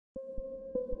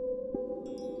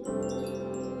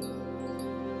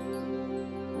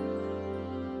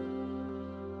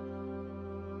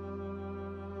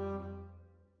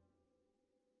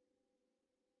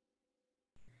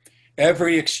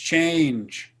Every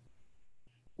exchange,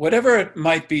 whatever it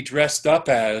might be dressed up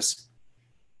as,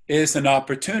 is an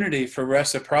opportunity for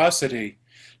reciprocity.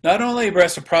 Not only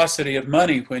reciprocity of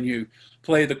money when you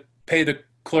pay the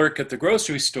clerk at the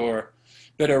grocery store,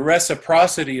 but a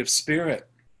reciprocity of spirit.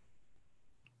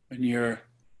 When you're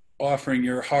offering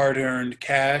your hard-earned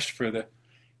cash for the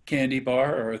candy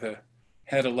bar or the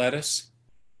head of lettuce,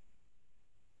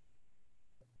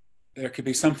 there could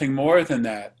be something more than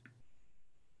that.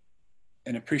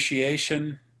 An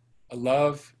appreciation, a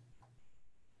love,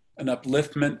 an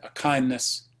upliftment, a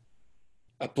kindness,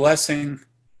 a blessing,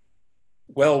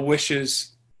 well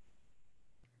wishes,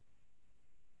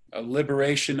 a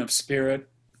liberation of spirit,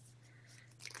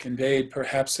 conveyed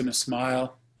perhaps in a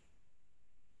smile.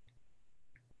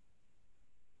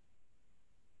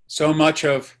 So much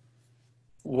of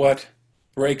what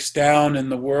breaks down in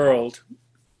the world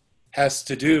has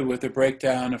to do with the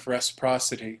breakdown of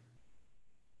reciprocity.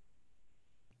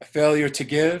 A failure to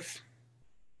give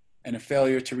and a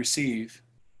failure to receive.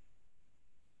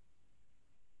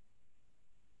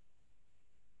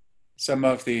 Some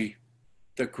of the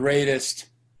greatest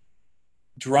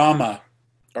drama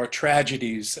or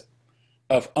tragedies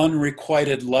of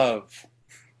unrequited love.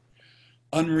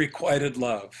 Unrequited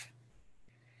love.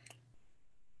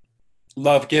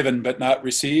 Love given but not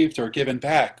received or given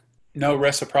back. No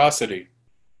reciprocity.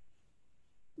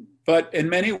 But in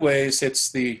many ways,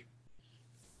 it's the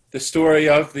story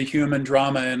of the human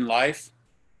drama in life,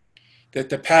 that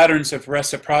the patterns of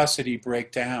reciprocity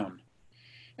break down,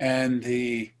 and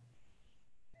the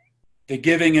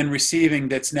giving and receiving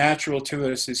that's natural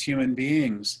to us as human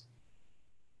beings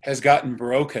has gotten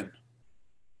broken,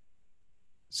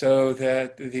 so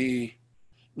that the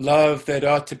love that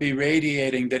ought to be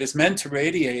radiating, that is meant to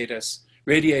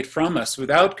radiate from us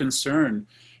without concern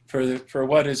for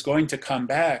what is going to come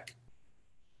back,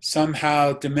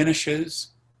 somehow diminishes.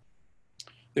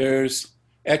 There's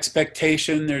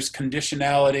expectation, there's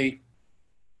conditionality.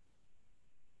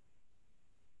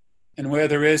 And where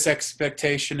there is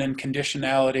expectation and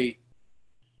conditionality,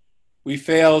 we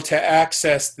fail to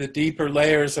access the deeper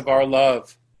layers of our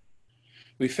love.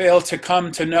 We fail to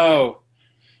come to know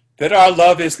that our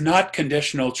love is not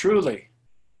conditional truly,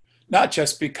 not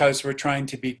just because we're trying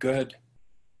to be good.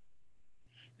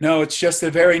 No, it's just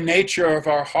the very nature of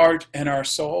our heart and our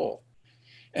soul.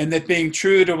 And that being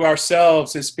true to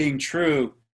ourselves is being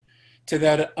true to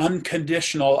that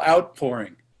unconditional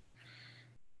outpouring.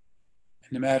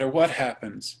 And no matter what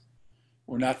happens,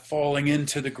 we're not falling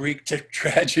into the Greek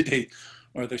tragedy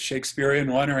or the Shakespearean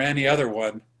one or any other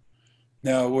one.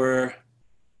 No, we're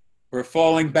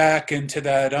falling back into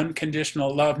that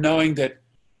unconditional love, knowing that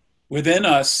within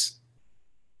us,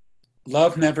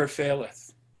 love never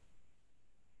faileth.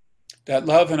 That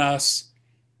love in us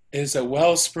is a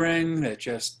wellspring that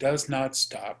just does not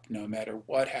stop no matter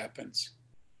what happens.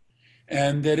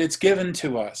 And that it's given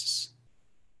to us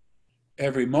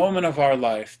every moment of our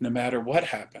life, no matter what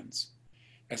happens,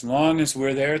 as long as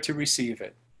we're there to receive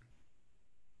it.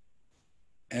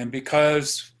 And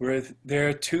because we're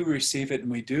there to receive it and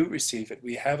we do receive it,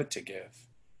 we have it to give.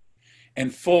 In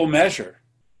full measure.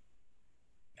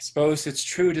 I suppose it's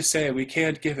true to say we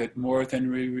can't give it more than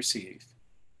we receive.